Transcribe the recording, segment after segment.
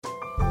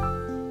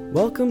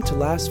Welcome to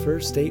Last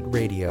First Date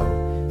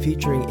Radio,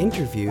 featuring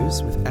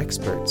interviews with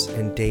experts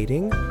in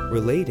dating,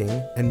 relating,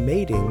 and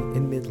mating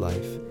in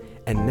midlife.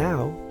 And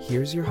now,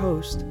 here's your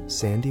host,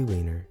 Sandy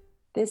Weiner.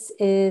 This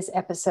is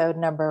episode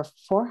number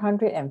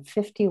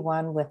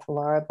 451 with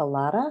Laura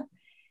Bilotta,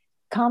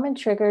 common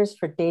triggers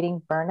for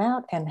dating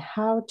burnout and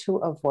how to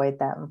avoid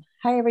them.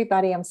 Hi,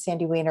 everybody. I'm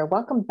Sandy Weiner.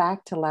 Welcome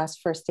back to Last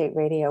First Date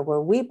Radio,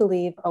 where we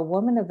believe a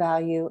woman of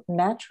value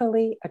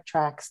naturally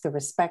attracts the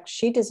respect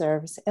she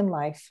deserves in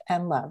life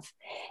and love.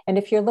 And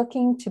if you're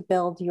looking to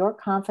build your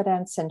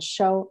confidence and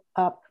show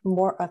up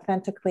more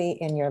authentically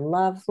in your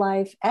love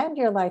life and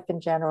your life in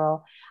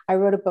general, I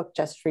wrote a book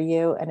just for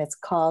you, and it's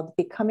called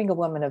Becoming a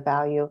Woman of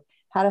Value: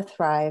 How to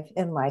Thrive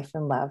in Life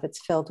and Love.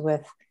 It's filled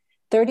with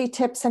 30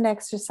 tips and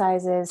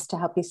exercises to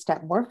help you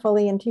step more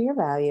fully into your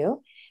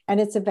value. And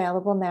it's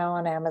available now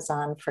on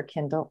Amazon for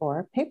Kindle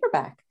or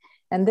paperback.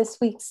 And this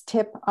week's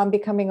tip on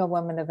becoming a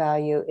woman of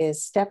value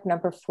is step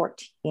number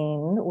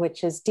 14,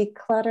 which is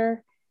declutter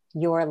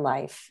your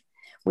life.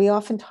 We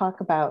often talk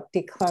about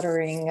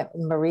decluttering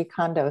Marie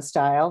Kondo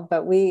style,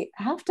 but we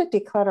have to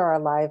declutter our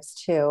lives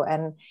too.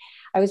 And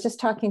I was just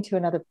talking to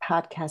another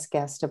podcast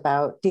guest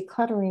about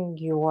decluttering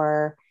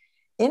your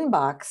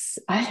inbox.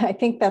 I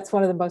think that's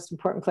one of the most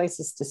important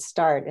places to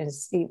start,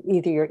 is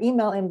either your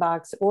email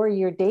inbox or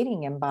your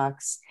dating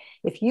inbox.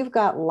 If you've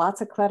got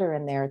lots of clutter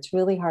in there, it's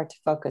really hard to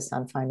focus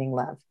on finding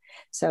love.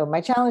 So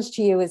my challenge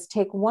to you is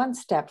take one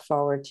step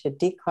forward to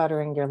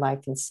decluttering your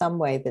life in some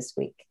way this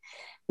week.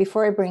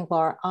 Before I bring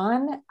Laura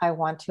on, I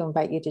want to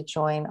invite you to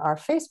join our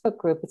Facebook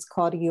group. It's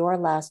called Your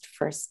Last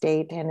First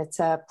Date, and it's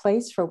a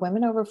place for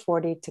women over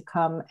 40 to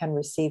come and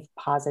receive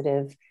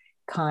positive,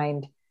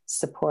 kind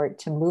support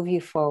to move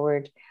you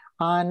forward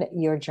on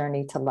your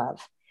journey to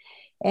love.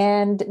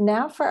 And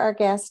now for our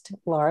guest,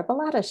 Laura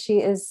Bilotta. She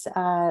is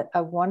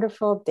a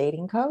wonderful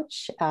dating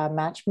coach, a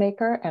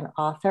matchmaker, and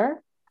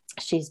author.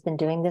 She's been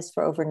doing this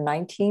for over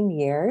 19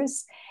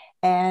 years.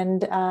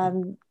 And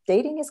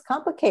dating is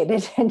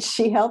complicated, and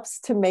she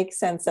helps to make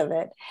sense of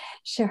it.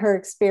 Her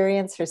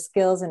experience, her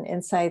skills, and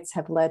insights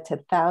have led to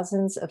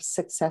thousands of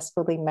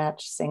successfully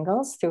matched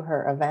singles through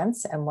her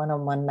events and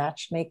one-on-one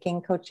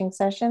matchmaking coaching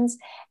sessions.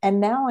 And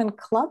now on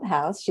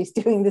Clubhouse, she's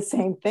doing the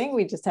same thing.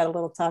 We just had a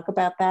little talk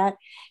about that.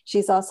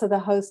 She's also the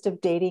host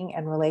of Dating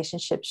and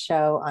Relationship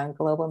Show on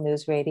Global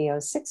News Radio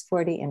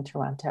 640 in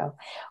Toronto.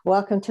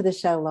 Welcome to the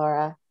show,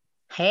 Laura.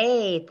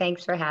 Hey,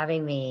 thanks for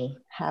having me.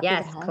 Happy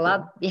yes, to have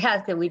club. you.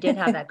 Yes, we did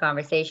have that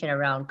conversation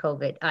around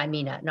COVID. I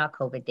mean, not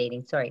COVID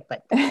dating, sorry,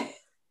 but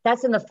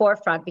that's in the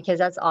forefront because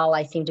that's all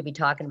I seem to be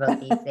talking about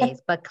these days.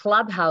 But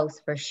Clubhouse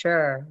for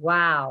sure.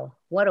 Wow,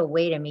 what a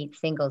way to meet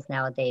singles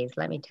nowadays.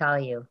 Let me tell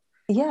you.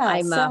 Yeah,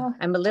 I'm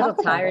a little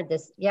tired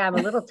I'm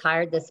a little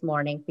tired this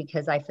morning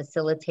because I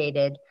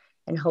facilitated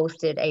and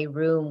hosted a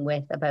room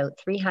with about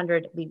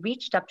 300. We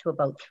reached up to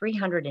about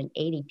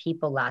 380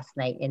 people last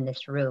night in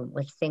this room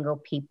with single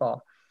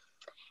people.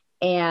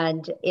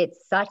 And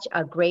it's such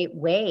a great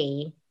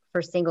way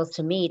for singles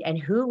to meet. And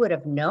who would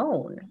have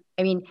known?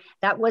 I mean,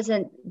 that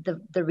wasn't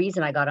the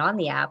reason I got on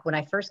the app. When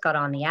I first got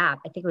on the app,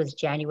 I think it was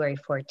January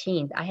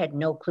 14th. I had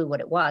no clue what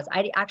it was.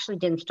 I actually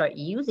didn't start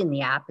using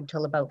the app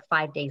until about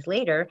 5 days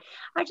later.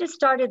 I just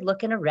started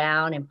looking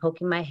around and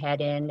poking my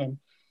head in.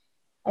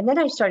 And then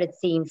I started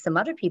seeing some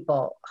other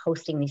people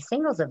hosting these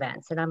singles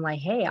events. And I'm like,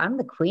 hey, I'm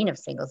the queen of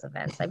singles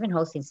events. I've been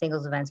hosting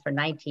singles events for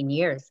 19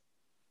 years.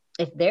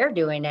 If they're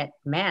doing it,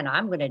 man,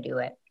 I'm going to do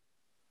it.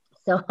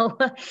 So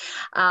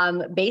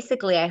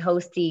basically, I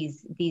host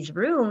these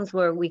rooms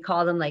where we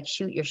call them like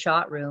shoot your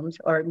shot rooms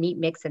or meet,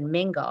 mix, and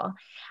mingle.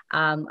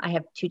 I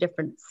have two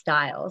different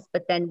styles,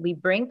 but then we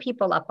bring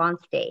people up on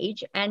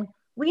stage and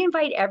we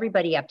invite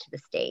everybody up to the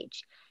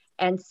stage.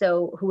 And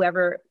so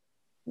whoever,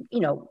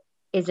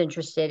 is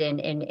interested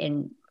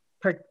in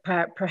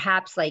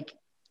perhaps like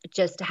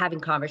just having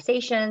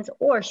conversations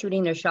or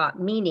shooting their shot,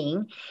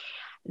 meaning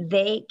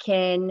they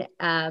can,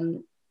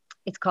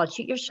 it's called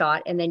Shoot Your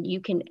Shot. And then you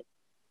can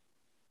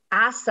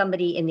ask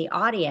somebody in the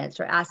audience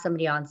or ask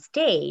somebody on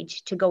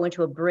stage to go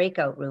into a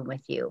breakout room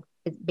with you.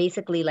 It's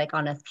basically like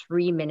on a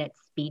 3-minute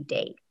speed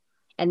date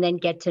and then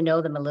get to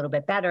know them a little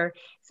bit better.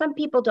 Some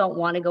people don't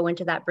want to go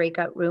into that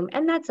breakout room,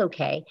 and that's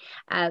okay.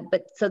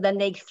 But so then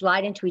they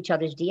slide into each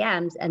other's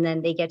DMs and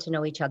then they get to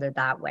know each other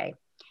that way.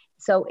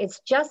 So it's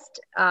just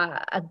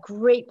a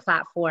great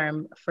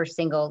platform for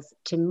singles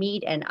to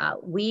meet. And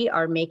we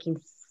are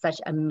making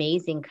such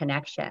amazing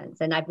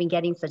connections. And I've been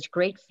getting such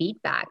great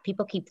feedback.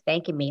 People keep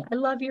thanking me. I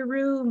love your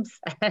rooms.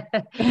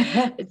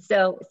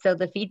 So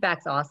the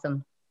feedback's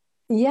awesome.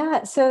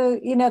 Yeah. So,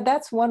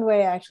 that's one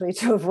way actually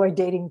to avoid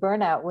dating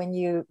burnout when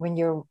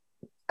you're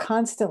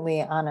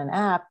constantly on an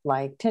app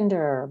like Tinder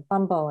or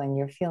Bumble and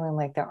you're feeling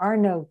like there are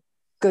no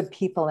good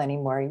people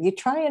anymore. You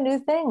try a new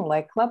thing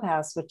like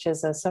Clubhouse, which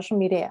is a social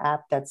media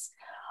app that's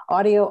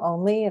audio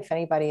only. If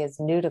anybody is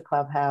new to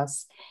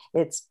Clubhouse,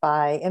 it's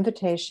by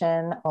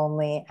invitation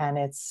only, and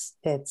it's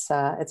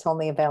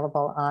only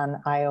available on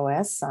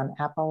iOS, on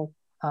Apple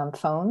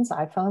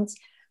iPhones.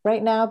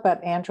 right now,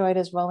 but Android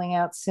is rolling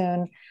out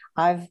soon.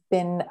 I've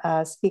been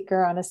a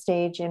speaker on a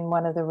stage in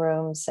one of the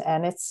rooms,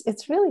 and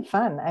it's really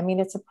fun. I mean,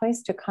 it's a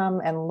place to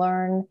come and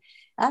learn,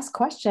 ask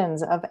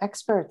questions of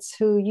experts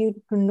who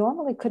you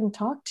normally couldn't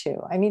talk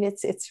to. I mean,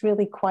 it's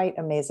really quite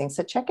amazing.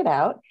 So check it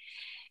out.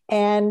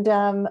 And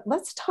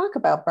let's talk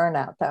about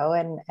burnout, though,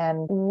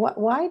 and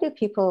why do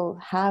people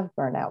have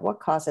burnout? What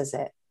causes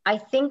it? I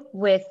think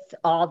with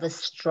all the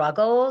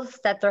struggles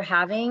that they're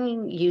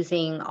having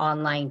using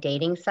online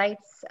dating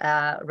sites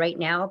right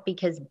now,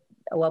 because,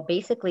 well,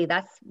 basically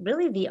that's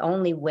really the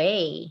only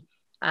way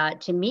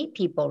to meet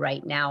people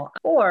right now.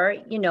 Or,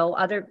 you know,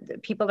 other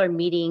people are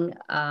meeting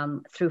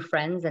through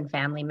friends and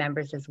family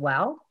members as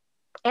well,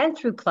 and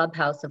through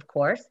Clubhouse, of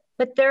course.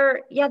 But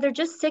they're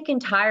just sick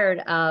and tired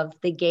of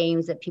the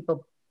games that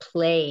people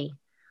play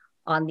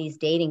on these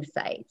dating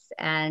sites.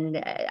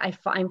 And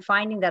I'm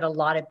finding that a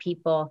lot of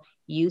people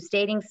use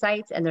dating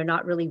sites and they're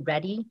not really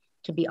ready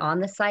to be on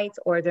the sites,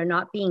 or they're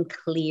not being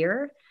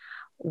clear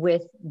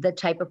with the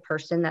type of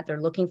person that they're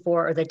looking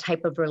for or the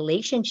type of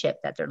relationship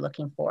that they're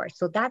looking for.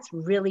 So that's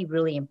really,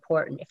 really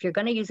important. If you're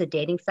going to use a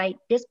dating site,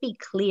 just be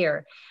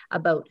clear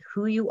about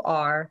who you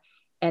are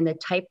and the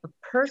type of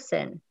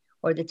person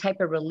or the type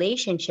of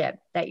relationship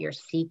that you're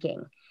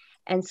seeking.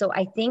 And so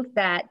I think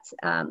that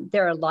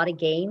there are a lot of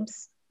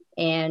games,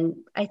 and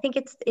I think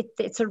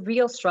it's a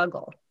real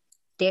struggle.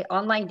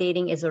 Online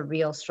dating is a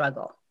real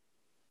struggle.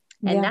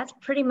 And that's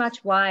pretty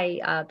much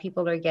why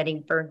people are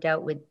getting burnt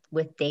out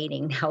with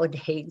dating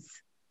nowadays.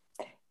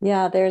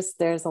 Yeah, there's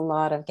a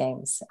lot of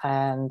games,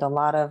 and a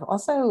lot of,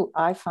 also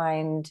I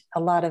find a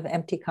lot of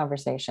empty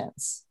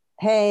conversations.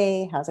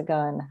 Hey, how's it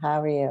going?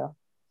 How are you?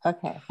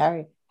 Okay, how are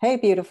you? Hey,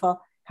 beautiful.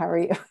 How are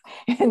you?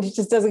 And it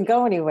just doesn't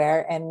go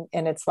anywhere. And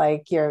it's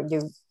like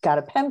you've got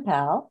a pen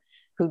pal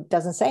who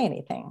doesn't say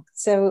anything.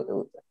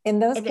 So in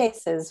those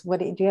cases,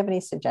 do you have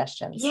any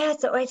suggestions? Yeah.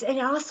 So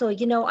and also,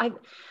 you know,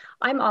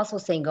 I'm also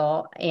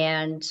single,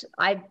 and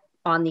I'm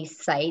on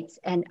these sites,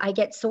 and I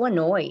get so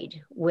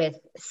annoyed with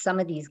some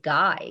of these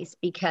guys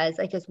because,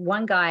 like, this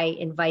one guy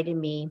invited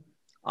me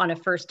on a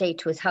first date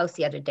to his house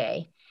the other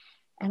day,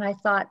 and I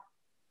thought,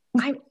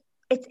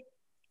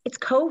 it's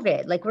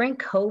COVID. Like, we're in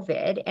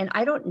COVID and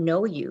I don't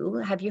know you.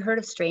 Have you heard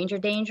of stranger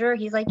danger?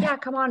 He's like, yeah,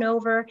 come on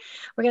over.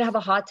 We're going to have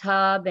a hot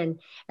tub. And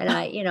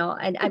I, you know,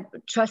 and I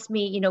trust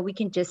me, you know, we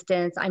can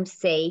distance. I'm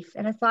safe.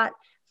 And I thought,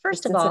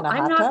 first of all,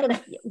 I'm not going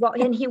to, well,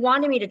 and he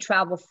wanted me to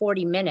travel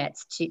 40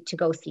 minutes to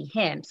go see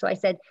him. So I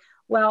said,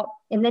 well,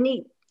 and then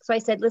so I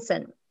said,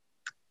 listen,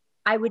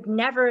 I would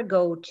never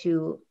go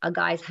to a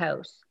guy's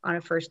house on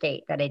a first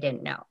date that I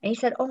didn't know. And he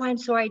said, oh, I'm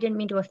sorry. I didn't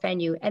mean to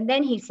offend you. And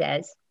then he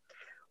says,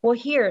 well,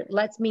 here,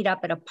 let's meet up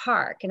at a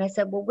park. And I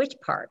said, well, which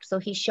park? So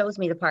he shows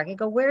me the park. I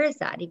go, where is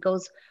that? He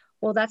goes,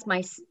 well, that's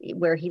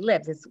where he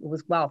lives. It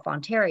was Guelph,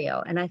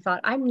 Ontario. And I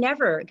thought, I'm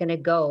never going to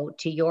go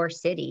to your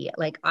city.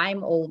 Like,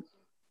 I'm old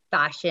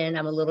fashioned.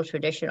 I'm a little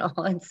traditional.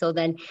 And so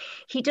then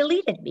he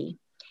deleted me.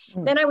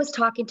 Then I was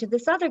talking to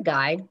this other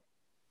guy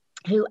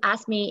who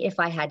asked me if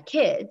I had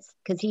kids,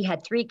 because he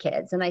had 3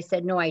 kids. And I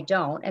said, no, I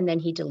don't. And then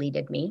he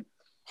deleted me.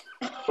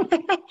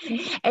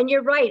 And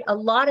you're right. A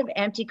lot of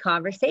empty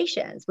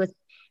conversations with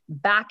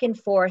back and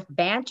forth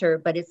banter,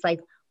 but it's like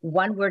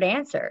one word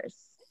answers.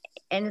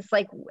 And it's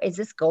like, is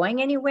this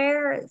going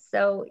anywhere?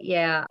 So,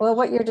 yeah. Well,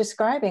 what you're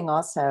describing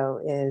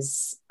also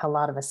is a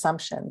lot of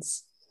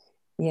assumptions.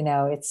 You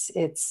know,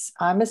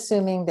 I'm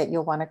assuming that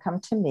you'll want to come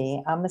to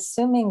me. I'm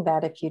assuming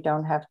that if you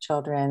don't have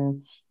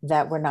children,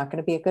 that we're not going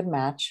to be a good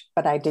match,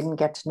 but I didn't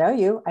get to know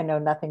you. I know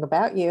nothing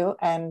about you.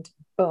 And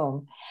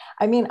boom.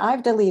 I mean,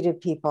 I've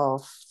deleted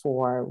people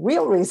for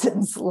real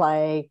reasons,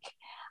 like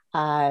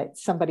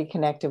somebody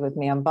connected with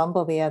me on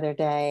Bumble the other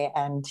day,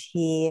 and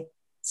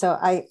so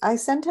I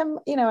sent him,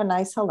 you know, a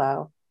nice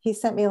hello. He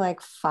sent me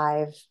like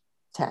 5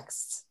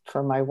 texts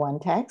for my one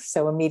text.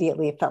 So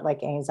immediately it felt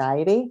like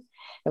anxiety.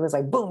 It was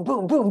like boom,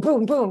 boom, boom,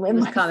 boom, boom. It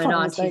was coming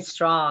on too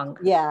strong.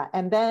 Yeah.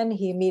 And then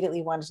he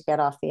immediately wanted to get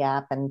off the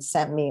app and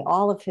sent me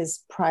all of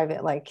his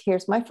private, like,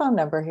 here's my phone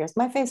number, here's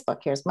my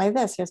Facebook, here's my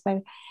this, here's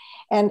my.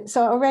 And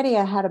so already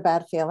I had a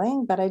bad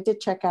feeling, but I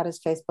did check out his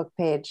Facebook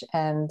page,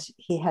 and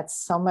he had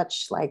so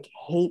much like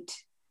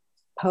hate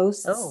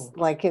posts.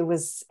 Like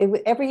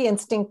every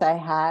instinct I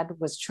had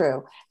was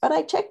true, but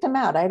I checked him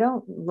out. I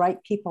don't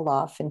write people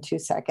off in 2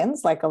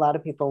 seconds. Like a lot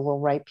of people will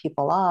write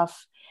people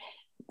off.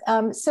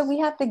 So we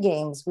have the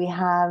games, we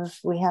have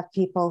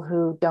people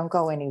who don't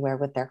go anywhere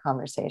with their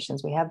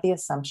conversations. We have the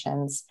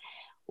assumptions.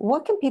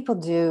 What can people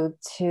do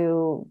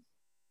to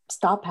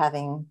stop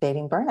having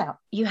dating burnout?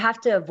 You have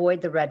to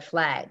avoid the red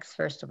flags,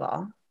 first of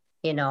all,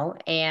 you know,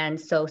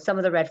 and so some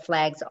of the red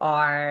flags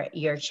are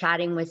you're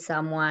chatting with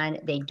someone,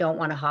 they don't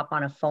want to hop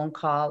on a phone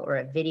call or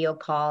a video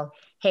call.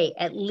 Hey,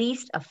 at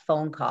least a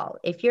phone call.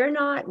 If you're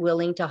not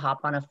willing to hop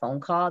on a phone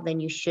call, then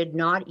you should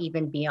not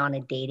even be on a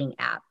dating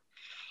app.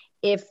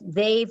 If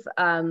they've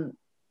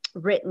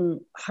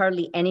written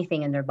hardly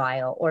anything in their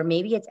bio, or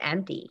maybe it's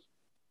empty,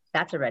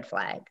 that's a red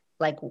flag.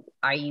 Like,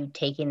 are you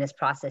taking this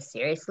process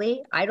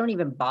seriously? I don't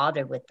even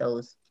bother with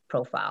those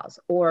profiles.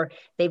 Or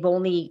they've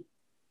only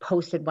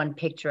posted one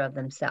picture of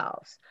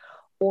themselves.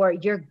 Or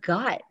your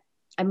gut.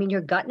 I mean,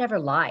 your gut never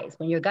lies.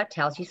 When your gut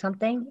tells you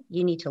something,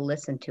 you need to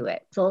listen to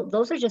it. So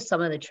those are just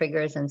some of the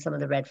triggers and some of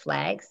the red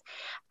flags.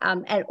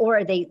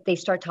 Or they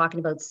start talking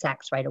about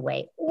sex right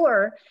away.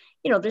 Or,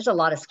 there's a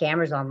lot of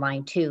scammers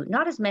online too.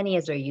 Not as many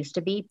as there used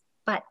to be,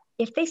 but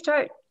if they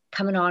start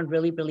coming on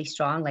really, really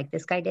strong, like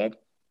this guy did,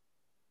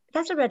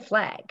 that's a red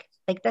flag.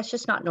 Like, that's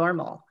just not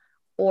normal.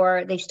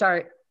 Or they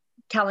start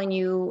telling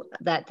you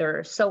that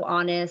they're so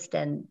honest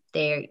and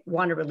they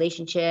want a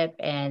relationship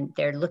and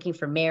they're looking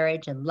for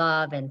marriage and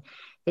love, and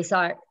they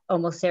start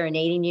almost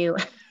serenading you.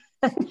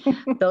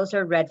 Those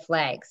are red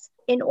flags.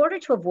 In order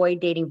to avoid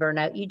dating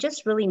burnout, you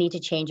just really need to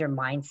change your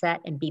mindset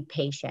and be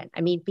patient.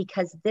 I mean,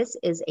 because this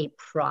is a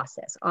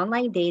process.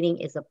 Online dating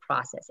is a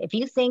process. If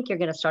you think you're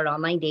going to start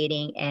online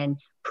dating and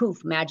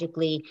poof,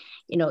 magically,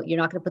 you're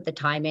not going to put the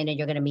time in and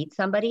you're going to meet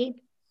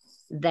somebody,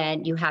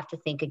 then you have to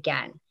think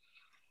again.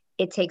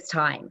 It takes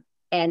time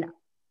and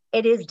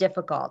it is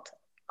difficult.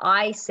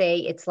 I say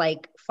it's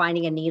like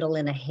finding a needle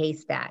in a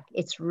haystack.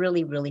 It's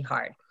really, really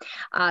hard.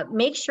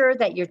 Make sure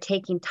that you're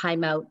taking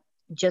time out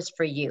just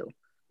for you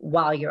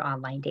while you're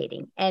online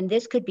dating. And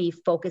this could be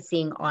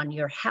focusing on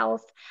your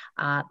health,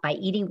 by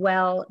eating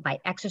well, by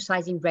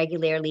exercising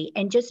regularly,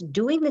 and just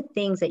doing the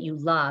things that you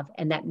love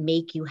and that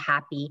make you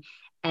happy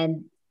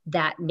and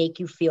that make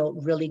you feel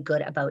really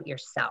good about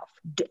yourself.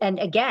 And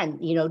again,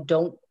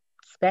 don't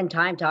spend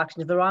time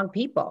talking to the wrong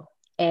people.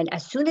 And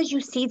as soon as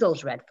you see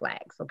those red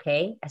flags,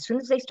 okay, as soon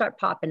as they start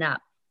popping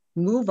up,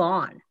 move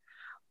on.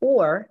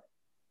 Or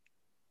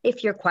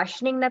if you're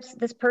questioning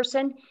this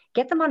person,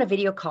 get them on a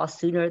video call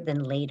sooner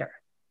than later.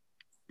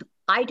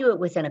 I do it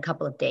within a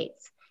couple of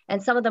dates.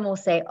 And some of them will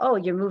say, oh,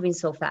 you're moving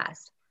so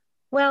fast.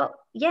 Well,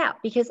 yeah,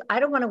 because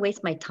I don't want to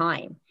waste my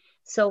time.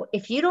 So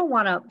if you don't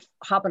want to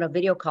hop on a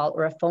video call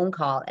or a phone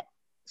call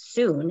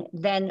soon,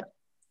 then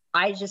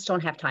I just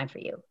don't have time for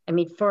you. I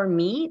mean, for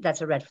me,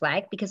 that's a red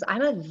flag because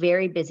I'm a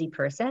very busy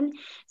person.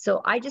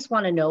 So I just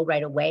want to know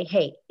right away,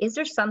 hey, is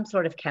there some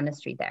sort of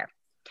chemistry there?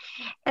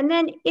 And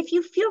then if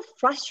you feel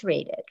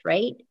frustrated,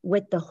 right,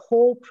 with the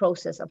whole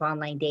process of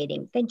online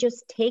dating, then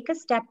just take a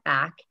step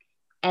back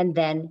and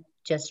then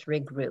just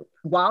regroup.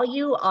 While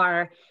you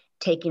are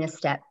taking a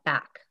step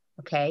back,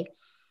 okay,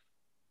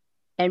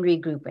 and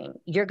regrouping,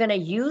 you're going to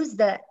use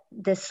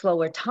this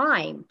slower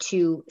time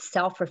to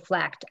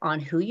self-reflect on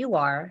who you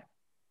are,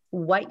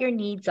 what your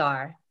needs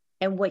are,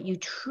 and what you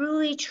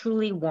truly,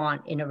 truly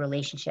want in a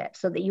relationship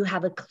so that you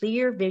have a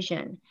clear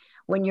vision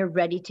when you're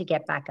ready to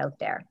get back out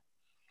there.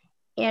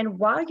 And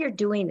while you're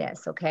doing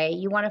this, okay,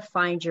 you want to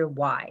find your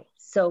why.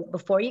 So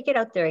before you get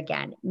out there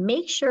again,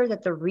 make sure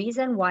that the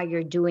reason why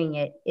you're doing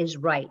it is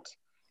right.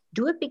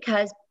 Do it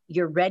because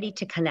you're ready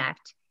to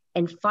connect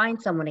and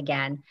find someone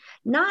again,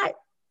 not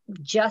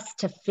just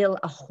to fill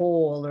a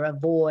hole or a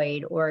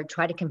void or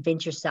try to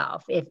convince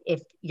yourself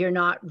if you're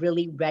not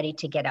really ready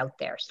to get out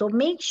there. So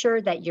make sure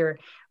that you're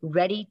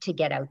ready to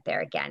get out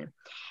there again.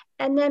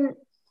 And then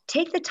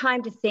take the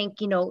time to think,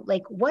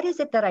 like, what is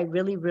it that I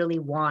really, really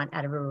want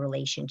out of a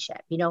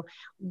relationship?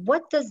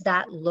 What does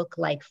that look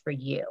like for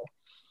you?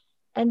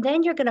 And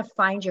then you're going to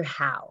find your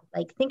how.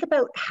 Like, think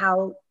about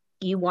how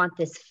you want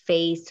this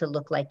phase to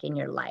look like in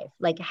your life.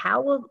 Like,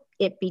 how will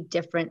it be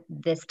different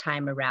this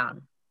time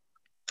around?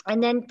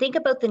 And then think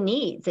about the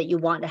needs that you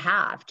want to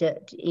have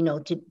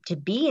to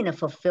be in a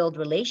fulfilled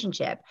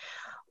relationship.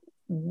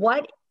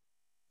 What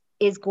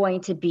is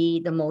going to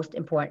be the most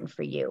important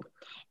for you?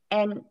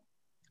 And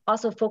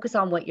also focus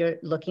on what you're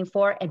looking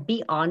for and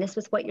be honest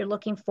with what you're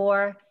looking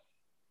for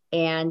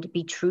and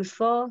be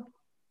truthful.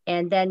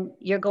 And then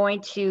you're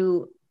going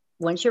to,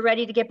 once you're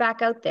ready to get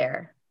back out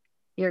there,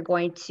 you're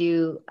going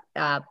to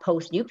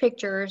post new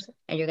pictures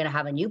and you're going to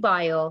have a new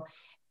bio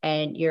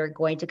and you're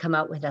going to come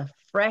out with a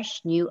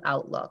fresh new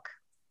outlook.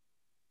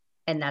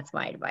 And that's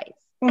my advice.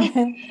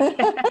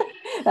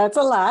 That's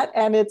a lot.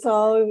 And it's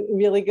all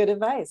really good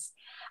advice.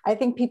 I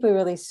think people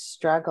really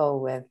struggle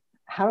with,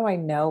 how do I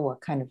know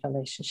what kind of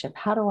relationship?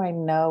 How do I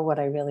know what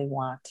I really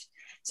want?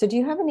 So do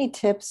you have any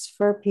tips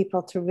for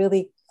people to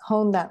really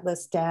hone that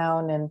list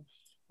down and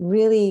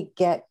really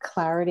get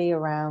clarity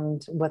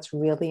around what's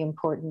really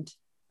important?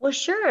 Well,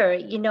 sure.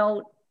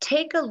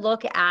 Take a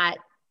look at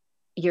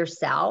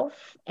yourself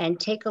and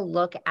take a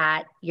look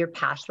at your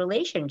past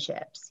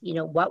relationships.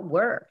 What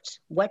worked,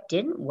 what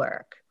didn't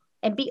work,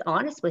 and be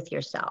honest with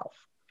yourself.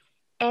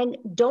 And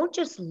don't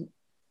just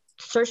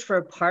search for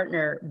a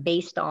partner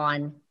based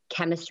on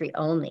chemistry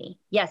only.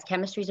 Yes,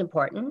 chemistry is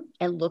important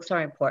and looks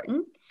are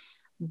important,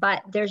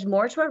 but there's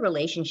more to a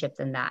relationship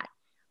than that.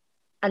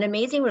 An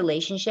amazing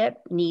relationship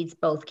needs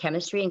both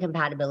chemistry and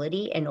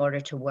compatibility in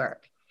order to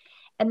work.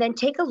 And then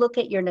take a look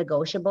at your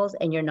negotiables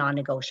and your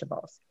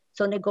non-negotiables.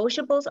 So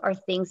negotiables are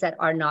things that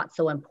are not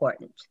so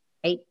important,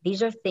 right?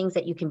 These are things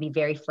that you can be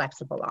very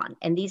flexible on.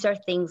 And these are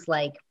things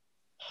like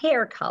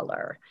hair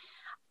color,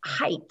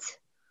 height,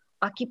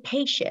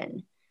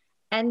 occupation.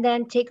 And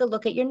then take a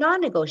look at your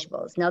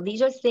non-negotiables. Now,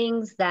 these are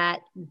things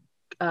that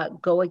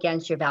go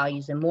against your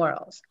values and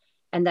morals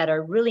and that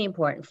are really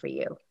important for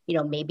you.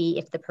 Maybe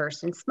if the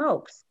person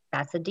smokes,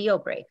 That's a deal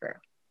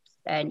breaker.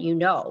 And you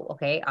know,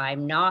 okay,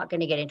 I'm not going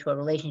to get into a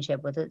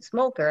relationship with a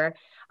smoker.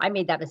 I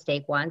made that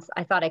mistake once.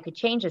 I thought I could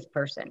change this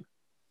person.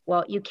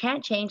 Well, you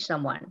can't change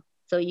someone.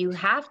 So you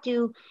have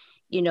to,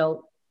 you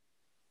know,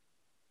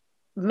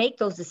 make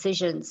those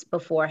decisions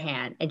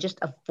beforehand and just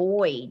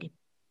avoid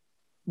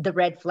the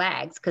red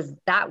flags, because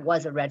that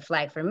was a red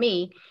flag for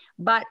me.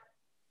 But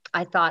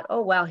I thought,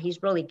 oh, well,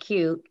 he's really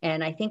cute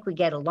and I think we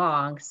get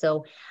along,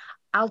 so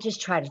I'll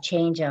just try to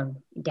change him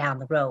down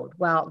the road.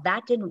 Well,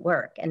 that didn't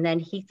work. And then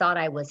he thought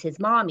I was his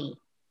mommy.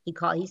 He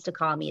used to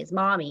call me his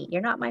mommy.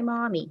 You're not my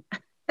mommy.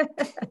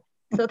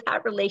 So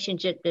that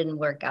relationship didn't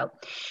work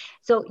out.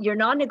 So your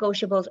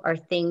non-negotiables are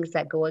things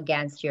that go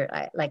against your,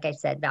 like I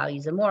said,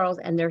 values and morals.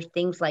 And there's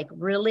things like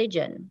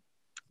religion.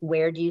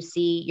 Where do you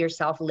see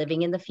yourself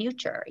living in the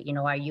future? You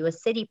know, are you a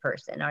city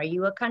person? Are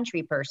you a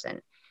country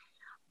person?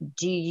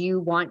 Do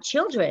you want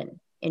children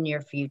in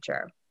your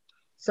future?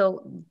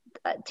 So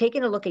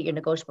taking a look at your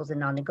negotiables and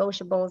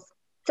non-negotiables.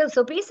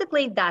 So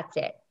basically that's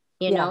it,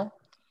 you know,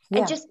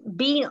 and just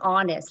being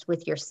honest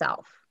with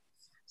yourself.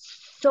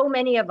 So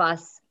many of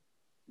us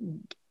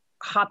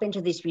hop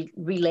into these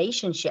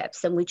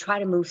relationships and we try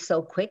to move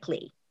so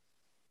quickly.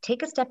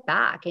 Take a step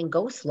back and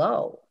go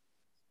slow.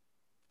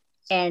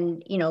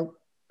 And, you know,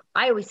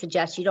 I always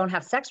suggest you don't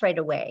have sex right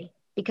away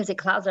because it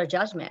clouds our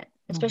judgment,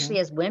 especially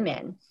as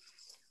women.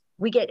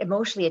 We get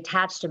emotionally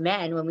attached to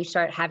men when we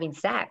start having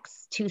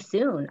sex too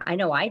soon. I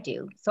know I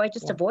do. So I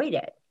just avoid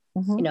it.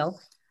 You know,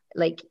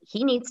 like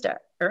he needs to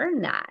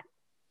earn that.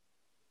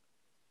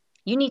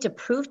 You need to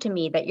prove to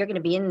me that you're going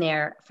to be in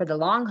there for the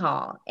long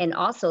haul, and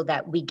also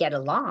that we get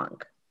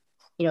along.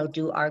 You know,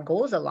 do our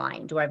goals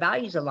align? Do our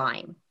values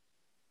align?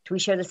 Do we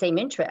share the same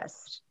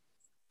interests?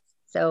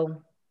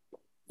 So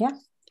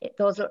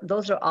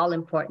those are all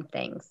important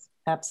things.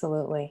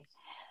 Absolutely.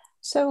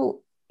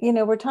 So, you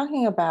know, we're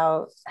talking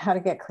about how to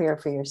get clear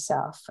for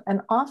yourself. And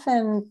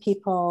often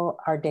people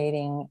are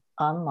dating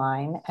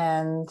online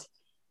and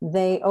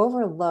they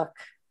overlook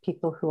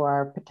people who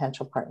are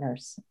potential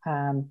partners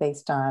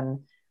based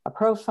on a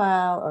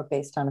profile or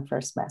based on a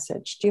first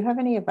message. Do you have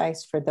any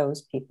advice for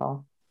those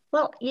people?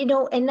 Well, you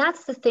know, and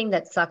that's the thing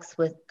that sucks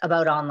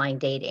about online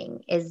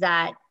dating, is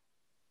that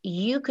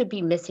you could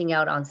be missing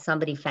out on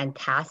somebody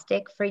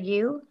fantastic for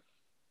you,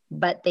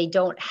 but they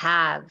don't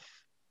have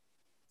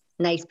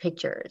nice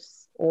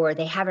pictures, or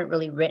they haven't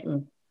really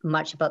written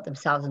much about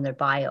themselves in their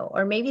bio,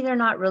 or maybe they're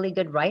not really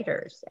good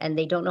writers and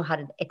they don't know how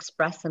to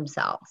express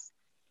themselves.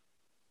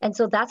 And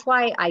so that's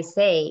why I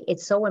say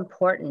it's so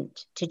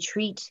important to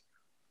treat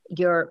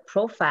your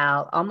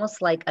profile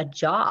almost like a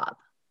job.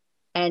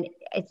 And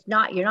it's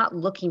not, you're not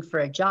looking for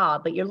a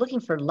job, but you're looking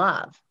for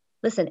love.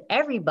 Listen,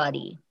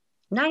 everybody,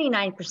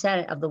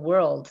 99% of the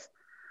world,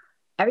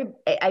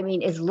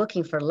 is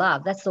looking for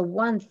love. That's the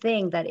one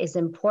thing that is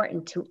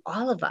important to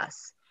all of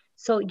us.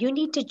 So you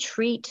need to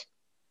treat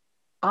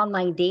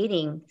online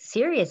dating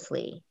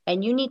seriously,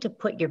 and you need to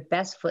put your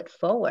best foot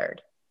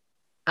forward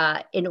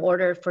in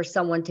order for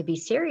someone to be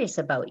serious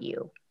about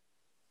you.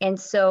 And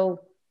so,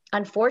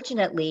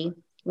 unfortunately,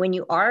 when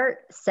you are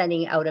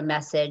sending out a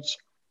message,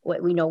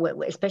 what we know,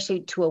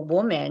 especially to a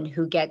woman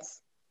who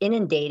gets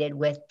inundated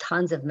with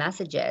tons of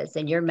messages,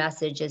 and your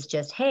message is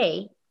just,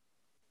 hey,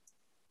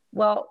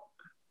 well,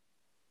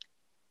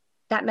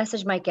 that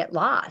message might get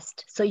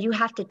lost. So you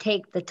have to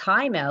take the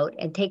time out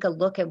and take a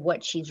look at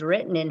what she's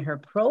written in her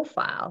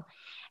profile,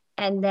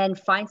 and then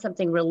find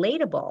something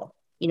relatable.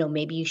 You know,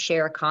 maybe you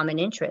share a common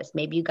interest.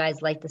 Maybe you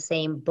guys like the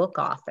same book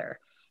author,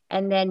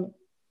 and then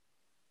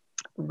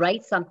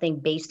write something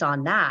based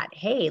on that.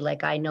 Hey,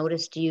 like, I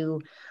noticed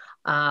you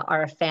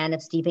are a fan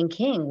of Stephen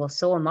King. Well,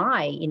 so am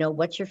I. You know,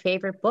 what's your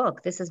favorite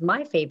book? This is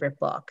my favorite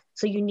book.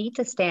 So you need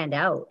to stand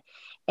out,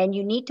 and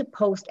you need to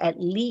post at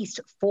least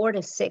 4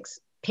 to 6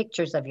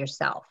 pictures of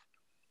yourself.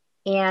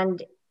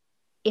 And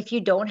if you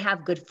don't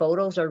have good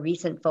photos or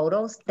recent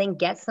photos, then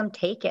get some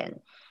taken.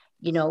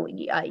 You know,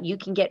 you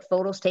can get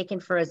photos taken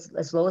for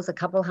as low as a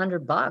couple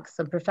 $100,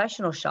 some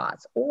professional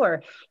shots,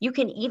 or you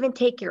can even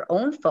take your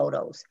own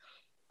photos.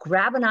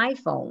 Grab an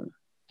iPhone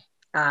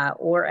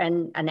or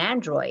an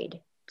Android,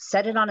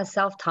 set it on a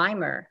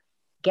self-timer,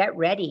 get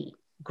ready,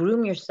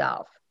 groom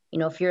yourself. You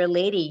know, if you're a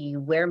lady,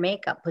 you wear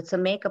makeup, put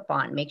some makeup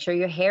on, make sure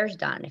your hair's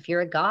done. If you're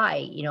a guy,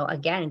 you know,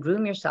 again,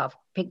 groom yourself,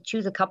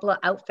 choose a couple of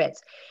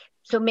outfits.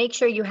 So make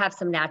sure you have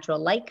some natural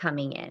light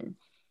coming in.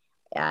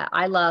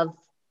 I love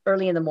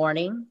early in the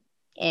morning,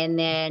 and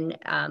then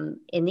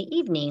in the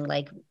evening,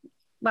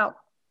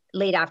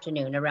 late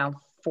afternoon, around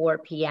 4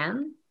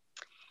 p.m.,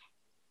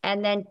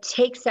 and then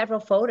take several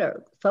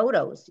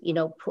photos, you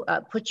know,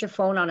 put your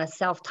phone on a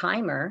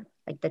self-timer,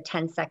 like the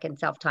 10-second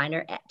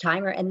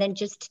self-timer, and then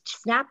just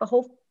snap a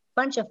whole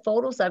bunch of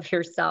photos of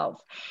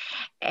yourself,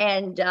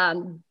 and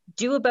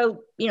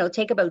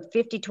take about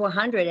 50 to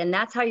 100. And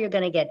that's how you're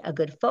going to get a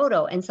good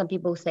photo. And some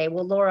people say,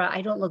 well, Laura,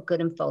 I don't look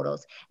good in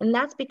photos. And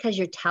that's because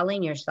you're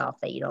telling yourself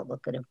that you don't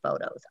look good in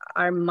photos.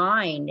 Our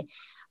mind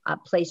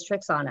plays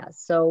tricks on us.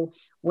 So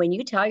when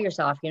you tell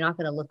yourself you're not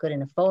going to look good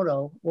in a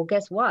photo, well,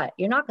 guess what?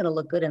 You're not going to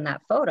look good in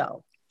that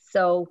photo.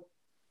 So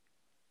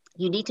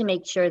you need to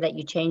make sure that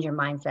you change your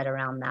mindset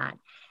around that.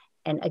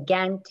 And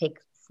again,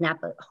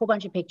 snap a whole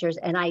bunch of pictures.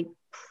 And I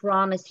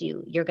promise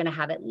you, you're going to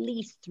have at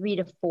least 3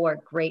 to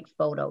 4 great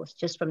photos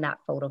just from that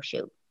photo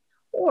shoot.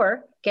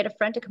 Or get a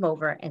friend to come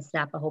over and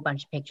snap a whole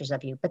bunch of pictures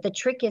of you. But the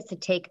trick is to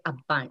take a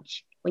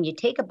bunch. When you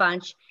take a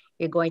bunch,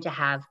 you're going to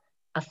have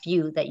a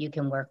few that you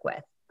can work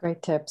with.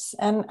 Great tips.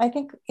 And I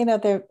think,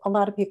 there a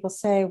lot of people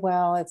say,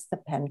 well, it's the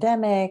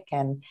pandemic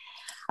and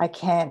I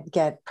can't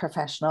get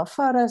professional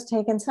photos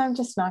taken, so I'm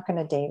just not going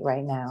to date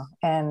right now.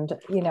 And,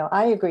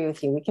 I agree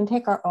with you. We can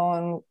take our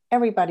own,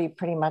 everybody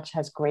pretty much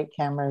has great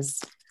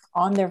cameras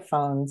on their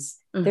phones.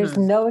 Mm-hmm. There's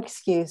no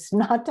excuse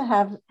not to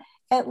have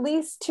at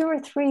least 2 or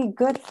 3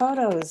 good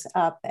photos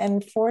up,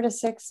 and 4 to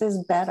 6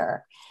 is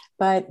better.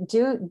 But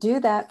do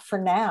that for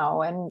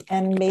now,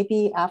 and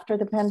maybe after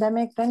the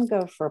pandemic, then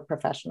go for a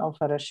professional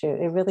photo shoot.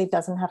 It really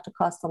doesn't have to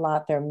cost a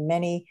lot. There are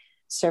many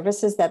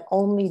services that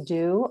only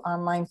do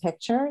online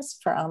pictures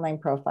for online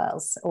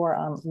profiles, or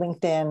on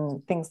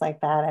LinkedIn, things like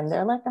that. And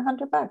they're like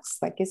 $100,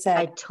 like you said.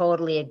 I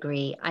totally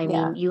agree. I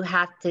mean, you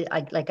have to,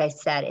 like I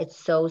said, it's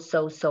so,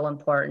 so, so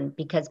important,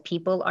 because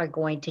people are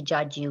going to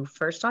judge you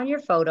first on your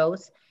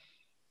photos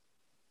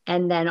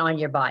and then on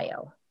your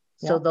bio.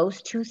 So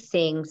those 2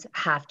 things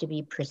have to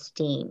be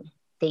pristine.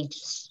 They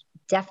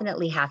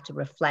definitely have to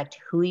reflect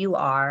who you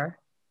are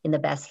in the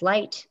best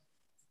light.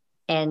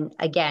 And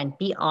again,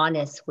 be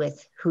honest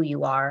with who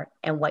you are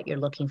and what you're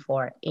looking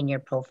for in your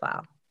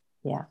profile.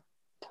 Yeah,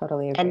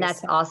 totally agree. And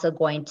that's also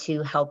going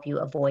to help you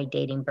avoid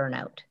dating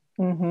burnout.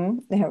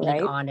 Mm-hmm. Right.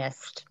 Being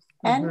honest.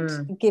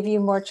 And give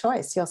you more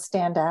choice. You'll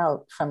stand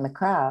out from the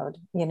crowd.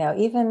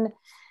 Even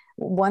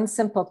one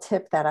simple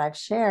tip that I've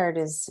shared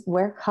is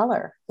wear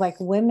color. Like,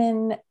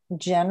 women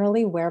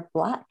generally wear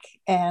black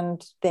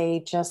and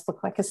they just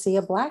look like a sea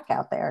of black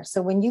out there.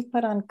 So when you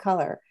put on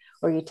color,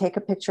 or you take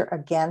a picture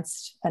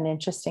against an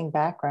interesting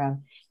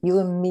background, you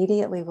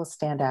immediately will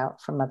stand out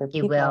from other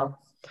people. You will.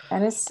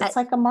 And it's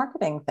like a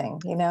marketing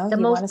thing, you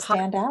want to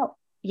stand out.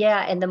 Yeah.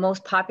 And the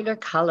most popular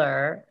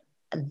color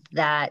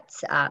that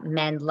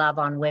men love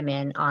on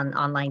women on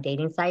online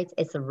dating sites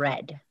is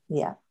red.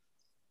 Yeah.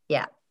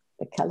 Yeah.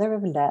 The color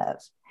of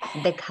love.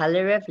 The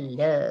color of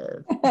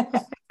love.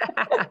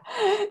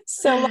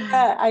 So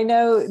Laura, I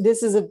know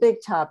this is a big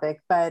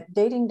topic, but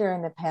dating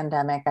during the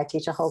pandemic, I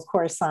teach a whole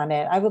course on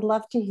it. I would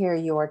love to hear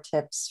your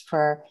tips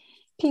for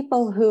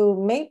people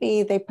who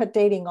maybe they put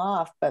dating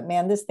off, but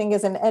man, this thing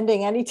isn't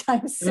ending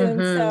anytime soon.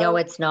 Mm-hmm. So, no,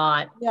 it's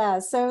not. Yeah.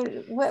 So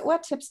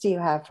what tips do you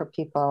have for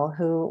people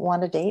who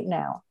want to date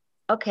now?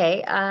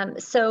 Okay.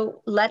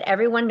 So let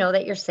everyone know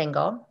that you're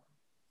single,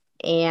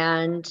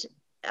 and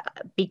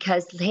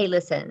because, hey,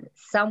 listen,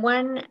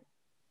 someone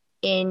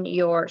in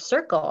your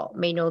circle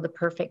may know the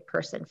perfect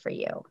person for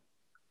you.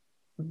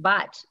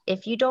 But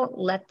if you don't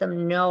let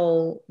them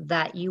know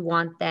that you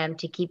want them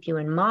to keep you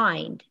in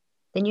mind,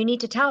 then you need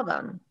to tell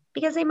them,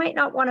 because they might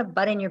not want to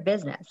butt in your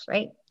business,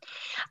 right?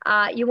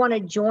 You want to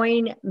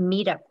join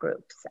meetup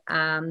groups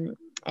and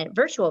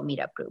virtual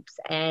meetup groups.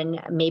 And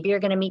maybe you're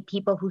going to meet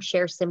people who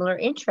share similar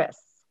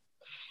interests.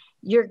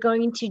 You're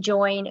going to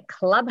join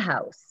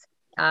Clubhouse.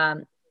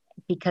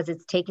 Because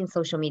it's taken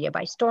social media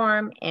by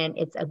storm, and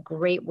it's a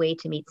great way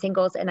to meet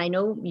singles. And I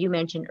know you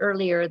mentioned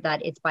earlier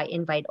that it's by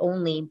invite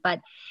only,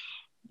 but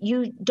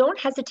you don't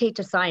hesitate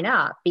to sign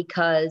up,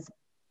 because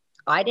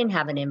I didn't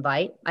have an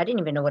invite. I didn't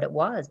even know what it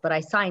was, but I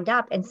signed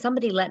up and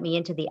somebody let me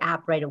into the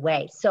app right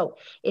away. So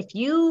if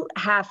you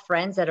have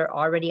friends that are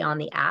already on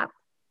the app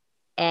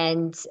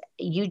and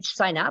you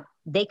sign up,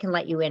 they can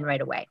let you in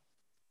right away.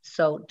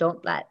 So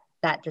don't let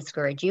that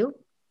discourage you.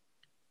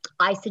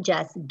 I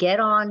suggest get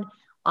on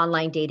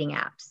online dating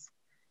apps.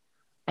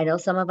 I know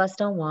some of us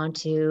don't want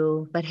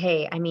to, but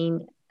hey, I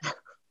mean,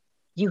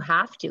 you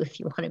have to if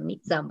you want to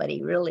meet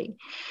somebody, really.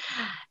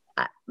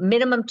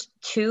 Minimum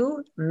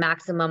 2,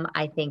 maximum,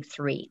 I think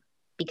 3.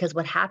 Because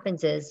what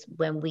happens is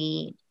when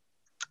we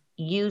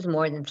use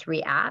more than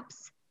 3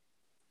 apps,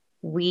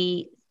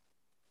 we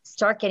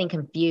start getting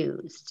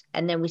confused,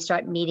 and then we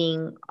start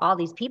meeting all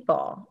these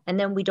people, and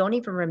then we don't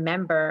even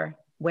remember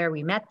where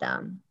we met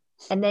them.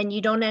 And then you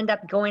don't end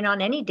up going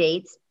on any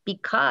dates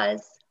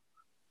because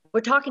we're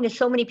talking to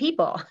so many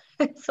people.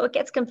 So it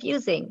gets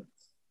confusing.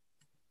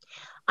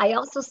 I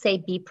also say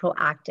be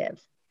proactive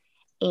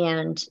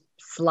and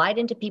slide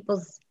into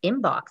people's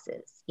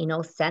inboxes,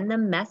 send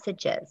them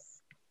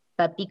messages,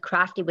 but be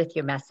crafty with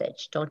your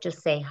message. Don't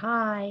just say,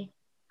 hi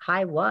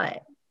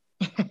what?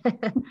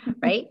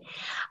 Right?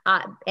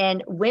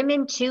 And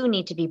women too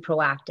need to be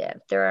proactive.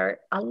 There are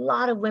a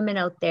lot of women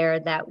out there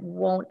that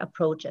won't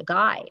approach a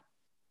guy.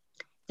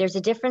 There's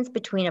a difference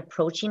between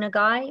approaching a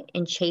guy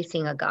and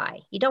chasing a guy.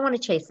 You don't want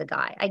to chase a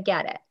guy. I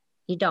get it.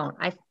 You don't.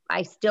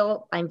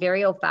 I'm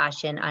very old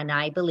fashioned, and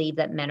I believe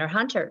that men are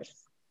hunters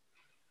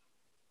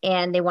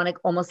and they want to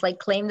almost like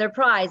claim their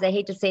prize. I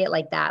hate to say it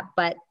like that,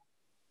 but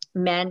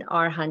men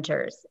are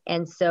hunters.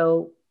 And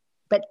so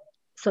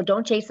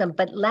don't chase them,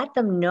 but let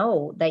them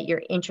know that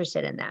you're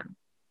interested in them.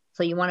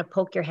 So you want to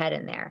poke your head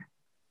in there.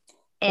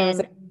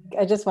 And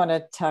I just want to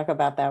talk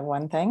about that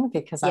one thing,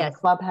 because on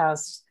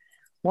Clubhouse,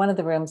 one of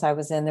the rooms I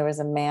was in, there was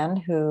a man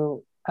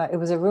who, it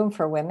was a room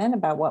for women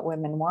about what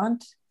women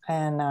want.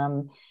 And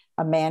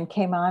a man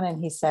came on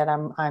and he said,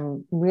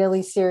 I'm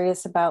really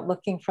serious about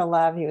looking for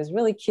love. He was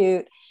really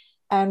cute.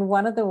 And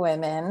one of the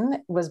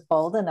women was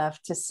bold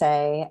enough to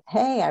say,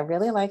 hey, I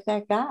really like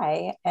that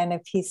guy. And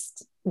if he's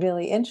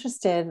really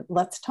interested,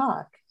 let's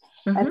talk.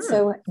 Mm-hmm. And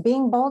so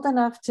being bold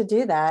enough to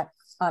do that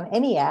on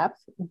any app,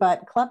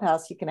 but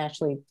Clubhouse, you can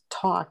actually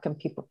talk and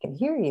people can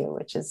hear you,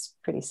 which is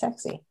pretty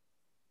sexy.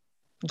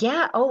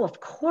 Yeah. Oh, of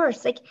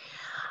course. Like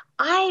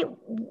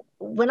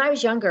when I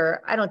was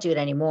younger, I don't do it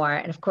anymore.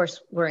 And of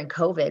course we're in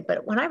COVID,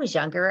 but when I was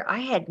younger, I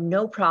had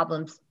no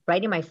problems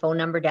writing my phone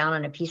number down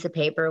on a piece of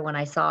paper when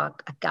I saw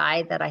a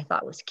guy that I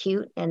thought was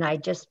cute. And I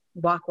just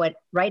went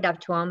right up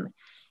to him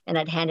and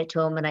I'd hand it to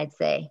him and I'd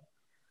say,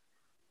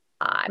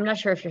 I'm not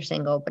sure if you're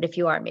single, but if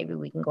you are, maybe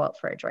we can go out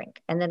for a drink.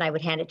 And then I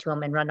would hand it to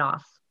him and run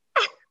off.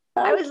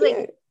 I was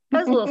cute. I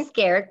was a little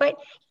scared, but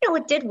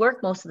it did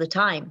work most of the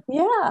time.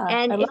 Yeah.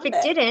 And if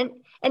it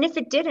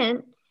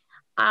didn't,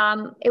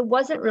 it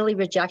wasn't really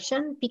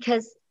rejection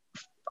because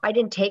I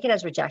didn't take it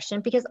as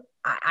rejection because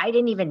I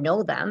didn't even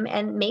know them.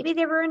 And maybe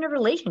they were in a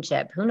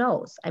relationship. Who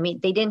knows? I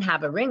mean, they didn't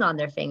have a ring on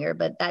their finger,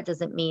 but that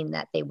doesn't mean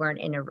that they weren't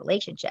in a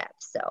relationship.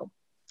 So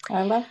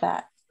I love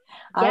that.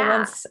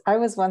 Yeah. I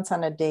was once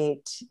on a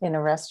date in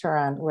a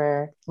restaurant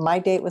where my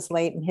date was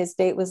late and his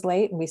date was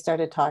late and we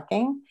started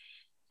talking.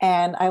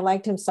 And I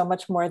liked him so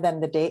much more than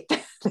the date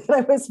that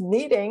I was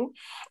meeting.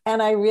 And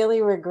I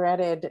really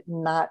regretted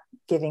not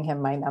giving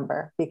him my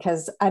number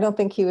because I don't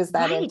think he was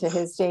that into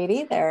his date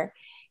either.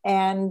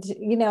 And,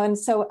 and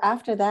so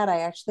after that,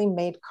 I actually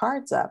made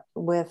cards up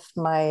with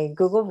my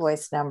Google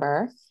Voice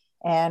number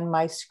and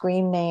my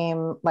screen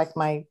name, like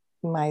my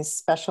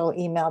special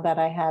email that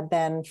I had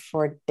then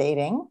for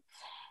dating.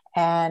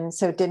 And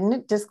so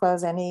didn't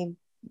disclose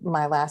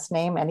my last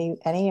name,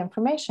 any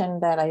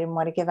information that I didn't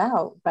want to give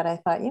out. But I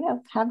thought,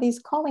 have these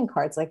calling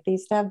cards like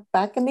these to have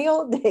back in the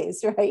old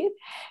days, right?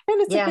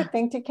 And it's a good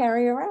thing to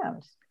carry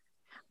around.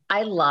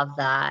 I love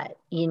that.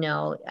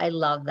 I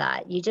love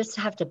that. You just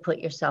have to put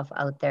yourself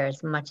out there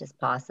as much as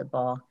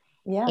possible.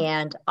 Yeah.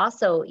 And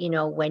also,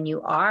 when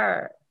you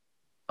are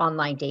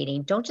online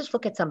dating, don't just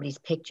look at somebody's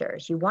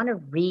pictures. You want to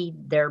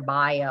read their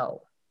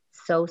bio.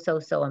 So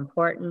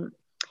important.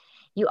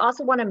 You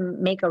also want to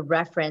make a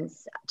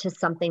reference to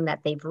something that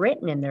they've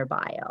written in their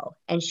bio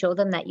and show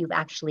them that you've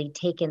actually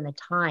taken the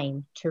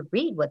time to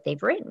read what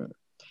they've written.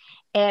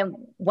 And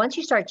once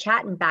you start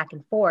chatting back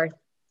and forth,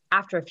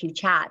 after a few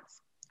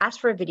chats, ask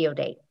for a video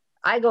date.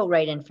 I go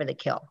right in for the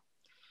kill.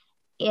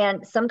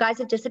 And some guys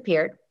have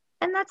disappeared,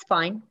 and that's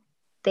fine.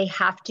 They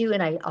have to,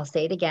 and I'll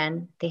say it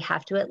again, they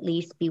have to at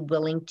least be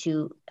willing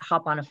to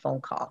hop on a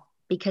phone call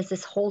because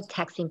this whole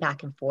texting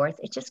back and forth,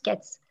 it just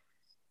gets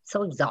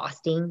so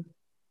exhausting.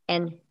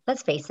 And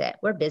let's face it,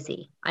 we're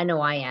busy. I know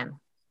I am.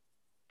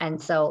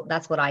 And so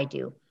that's what I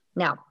do.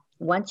 Now,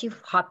 once you've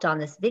hopped on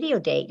this video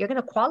date, you're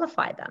going to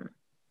qualify them.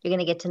 You're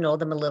going to get to know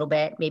them a little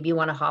bit. Maybe you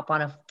want to hop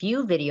on a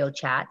few video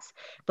chats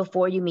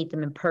before you meet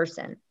them in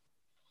person.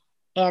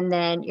 And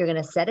then you're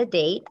going to set a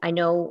date. I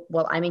know,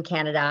 I'm in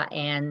Canada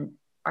and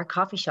our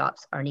coffee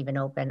shops aren't even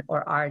open,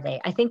 or are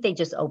they? I think they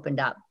just opened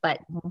up, but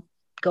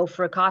go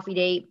for a coffee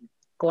date,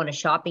 go on a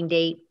shopping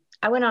date.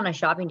 I went on a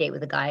shopping date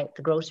with a guy at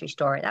the grocery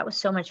store. That was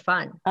so much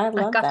fun. I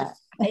love that.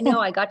 I know.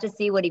 I got to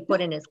see what he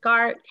put in his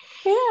cart.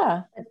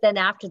 Yeah. But then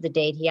after the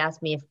date, he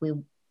asked me if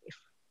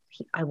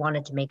I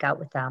wanted to make out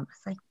with them. I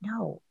was like,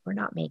 no, we're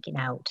not making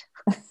out.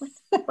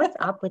 What's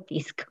up with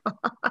these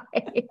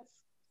guys?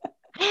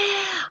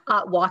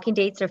 Walking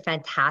dates are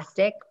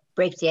fantastic.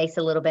 Breaks the ice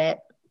a little bit.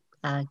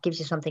 Gives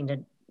you something to,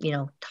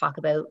 talk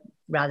about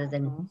rather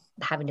than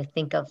having to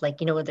think of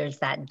there's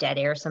that dead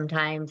air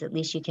sometimes. At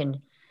least you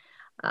can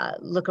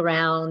look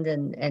around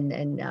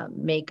and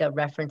make a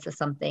reference to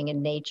something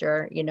in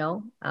nature,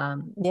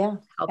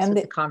 helps with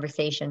the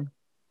conversation.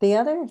 The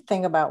other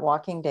thing about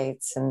walking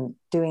dates and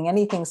doing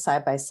anything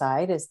side by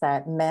side is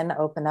that men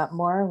open up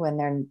more when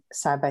they're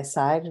side by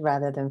side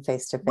rather than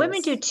face to face.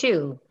 Women do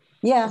too.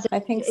 Yeah, I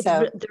think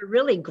so. They're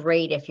really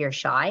great if you're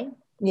shy.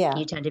 Yeah.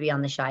 You tend to be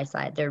on the shy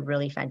side. They're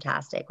really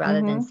fantastic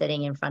rather than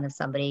sitting in front of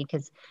somebody,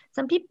 because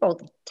some people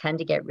tend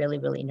to get really,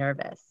 really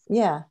nervous.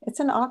 Yeah. It's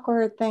an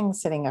awkward thing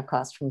sitting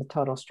across from a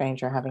total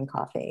stranger having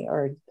coffee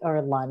or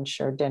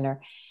lunch or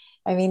dinner.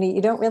 I mean,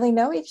 you don't really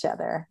know each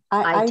other.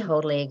 I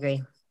totally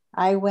agree.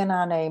 I went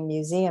on a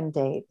museum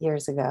date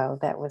years ago.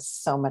 That was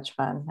so much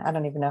fun. I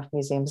don't even know if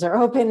museums are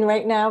open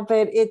right now,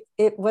 but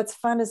what's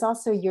fun is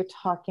also you're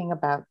talking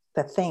about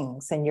the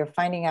things and you're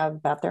finding out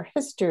about their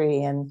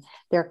history and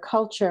their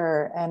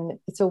culture. And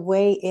it's a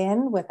way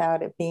in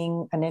without it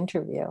being an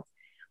interview,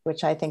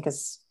 which I think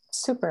is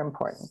super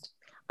important.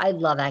 I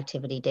love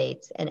activity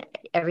dates, and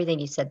everything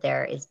you said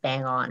there is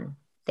bang on.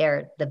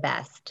 They're the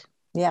best.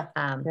 Yeah,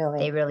 really.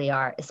 They really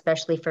are,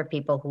 especially for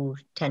people who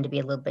tend to be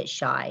a little bit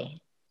shy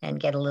and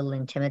get a little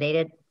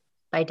intimidated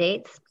by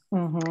dates.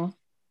 Mm-hmm.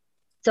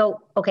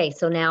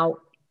 So now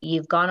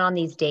you've gone on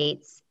these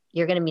dates.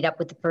 You're going to meet up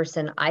with the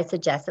person. I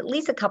suggest at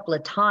least a couple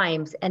of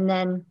times. And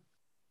then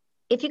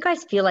if you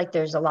guys feel like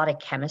there's a lot of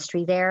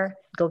chemistry there,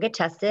 go get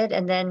tested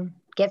and then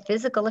get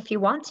physical if you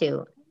want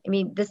to. I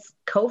mean, this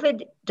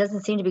COVID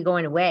doesn't seem to be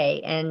going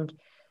away, and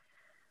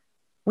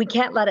we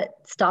can't let it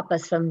stop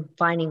us from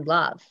finding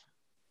love,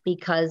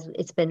 because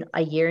it's been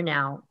a year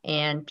now,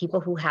 and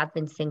people who have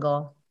been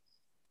single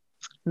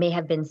may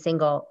have been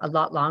single a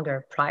lot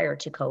longer prior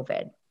to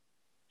COVID.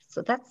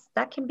 So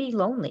that can be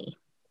lonely.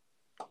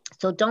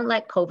 So don't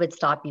let COVID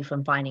stop you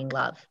from finding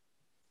love.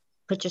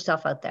 Put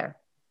yourself out there.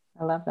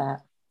 I love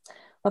that.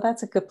 Well,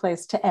 that's a good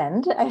place to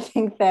end. I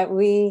think that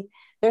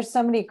there's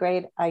so many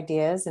great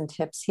ideas and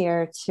tips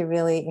here to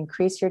really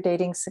increase your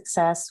dating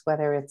success,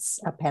 whether it's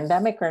a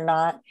pandemic or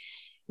not.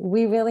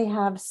 We really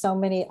have so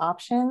many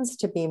options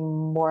to be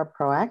more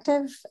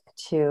proactive,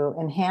 to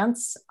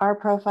enhance our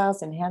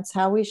profiles, enhance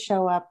how we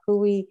show up, who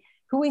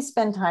we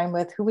spend time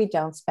with, who we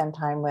don't spend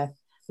time with.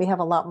 We have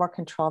a lot more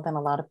control than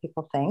a lot of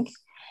people think.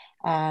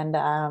 And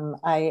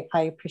I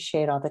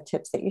appreciate all the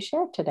tips that you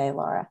shared today,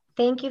 Laura.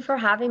 Thank you for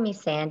having me,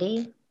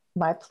 Sandy.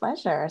 My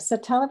pleasure. So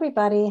tell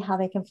everybody how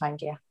they can find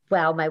you.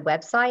 Well, my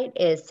website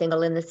is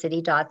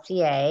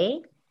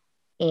singleinthecity.ca,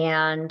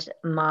 and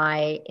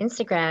my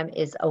Instagram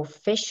is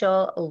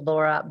official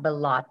Laura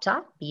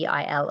Bilotta,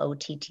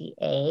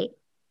 Bilotta.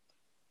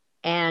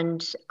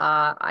 And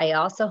I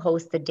also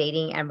host the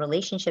dating and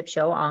relationship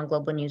show on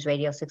Global News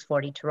Radio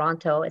 640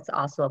 Toronto. It's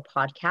also a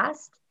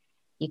podcast.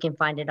 You can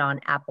find it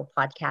on Apple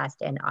Podcast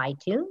and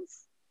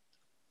iTunes.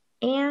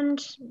 And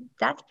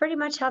that's pretty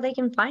much how they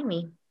can find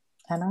me.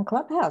 And on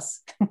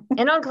Clubhouse.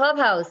 And on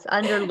Clubhouse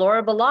under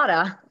Laura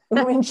Bilotta.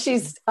 When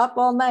she's up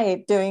all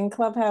night doing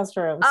Clubhouse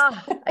rooms.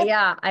 Oh,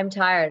 yeah, I'm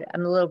tired.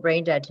 I'm a little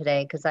brain dead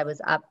today because I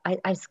was up. I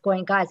was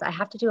going, guys, I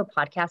have to do a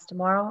podcast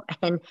tomorrow.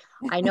 And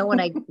I know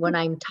when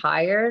I'm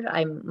tired,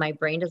 my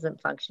brain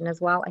doesn't function as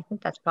well. I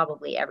think that's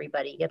probably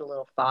everybody. You get a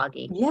little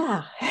foggy.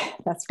 Yeah,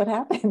 that's what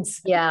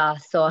happens. Yeah.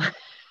 So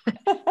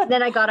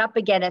then I got up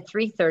again at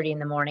 3:30 in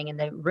the morning and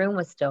the room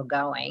was still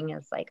going.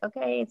 It's like,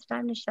 okay, it's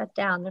time to shut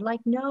down. They're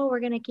like, no, we're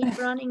going to keep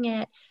running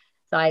it.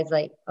 So I was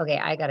like, okay,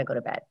 I got to go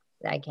to bed.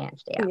 I can't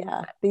stay up.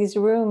 Yeah, these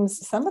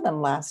rooms, some of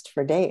them last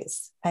for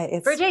days.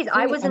 For days.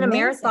 I was in a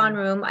marathon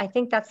room. I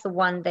think that's the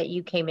one that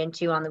you came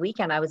into on the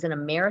weekend. I was in a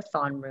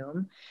marathon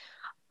room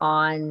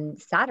on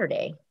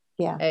Saturday.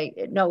 Yeah.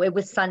 No, it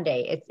was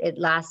Sunday.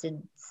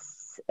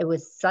 It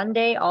was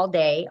Sunday all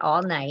day,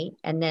 all night.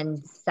 And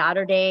then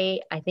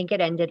Saturday, I think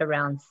it ended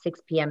around 6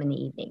 p.m. in the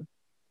evening.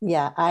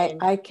 Yeah,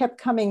 I kept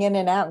coming in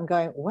and out and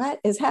going,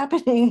 what is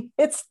happening?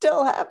 It's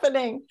still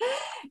happening.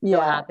 Still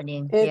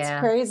happening. It's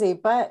crazy,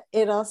 but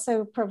it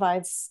also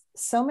provides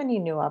so many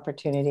new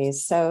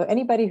opportunities. So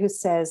anybody who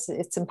says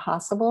it's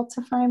impossible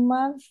to find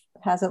love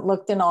hasn't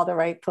looked in all the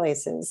right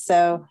places.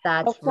 So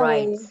that's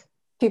right.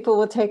 People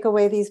will take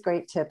away these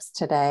great tips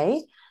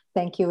today.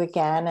 Thank you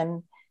again.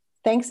 And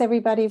thanks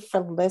everybody for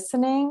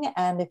listening.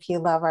 And if you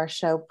love our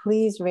show,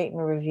 please rate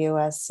and review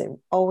us. It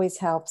always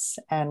helps.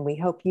 And we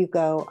hope you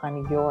go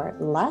on your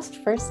last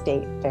first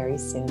date very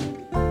soon.